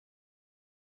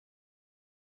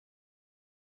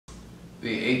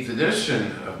the 8th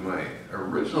edition of my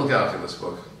original calculus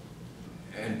book,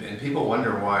 and people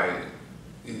wonder why,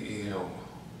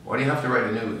 why do you have to write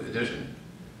a new edition?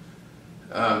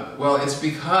 Well, it's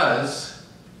because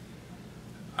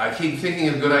I keep thinking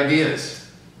of good ideas.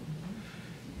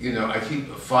 I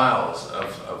keep files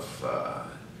of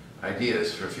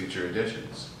ideas for future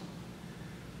editions.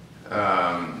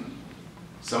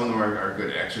 Some of them are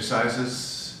good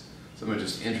exercises. Some are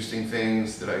just interesting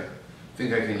things that I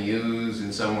think I can use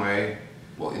in some way.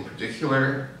 Well, in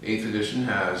particular, 8th edition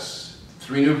has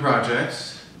 3 new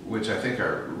projects, which I think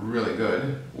are really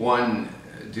good. One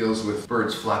deals with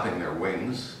birds flapping their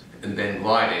wings and then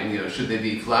gliding. Should they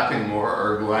be flapping more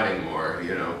or gliding more?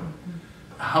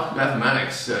 How can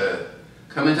mathematics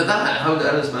come into that? How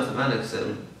does mathematics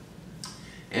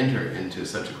enter into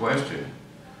such a question?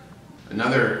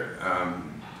 Another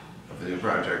of the new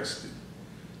projects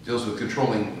deals with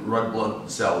controlling red blood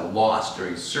cell loss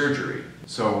during surgery,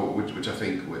 which I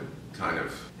think would kind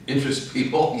of interest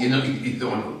people. You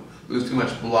don't want to lose too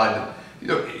much blood.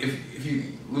 If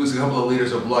you lose a couple of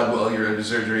liters of blood while you're under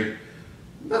surgery,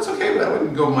 that's okay, but I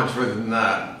wouldn't go much further than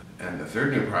that. And the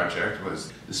third new project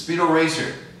was the Speedo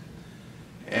Racer,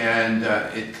 and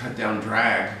it cut down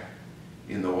drag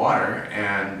in the water,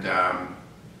 and a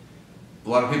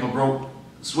lot of people broke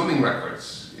swimming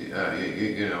records,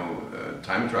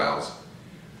 time trials,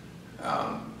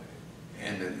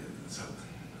 and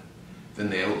then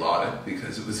they outlawed it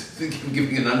because it was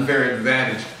giving an unfair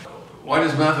advantage. Why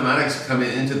does mathematics come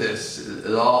into this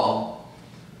at all?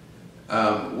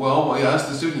 Well, we asked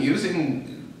the student,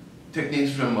 using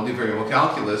techniques from multivariable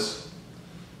calculus,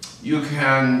 you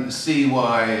can see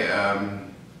why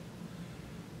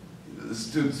the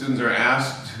students are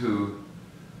asked to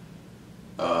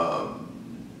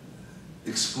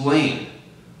explain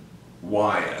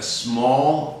why a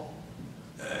small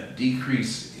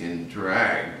decrease in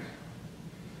drag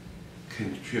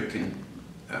can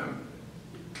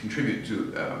contribute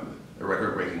to a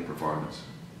record-breaking performance.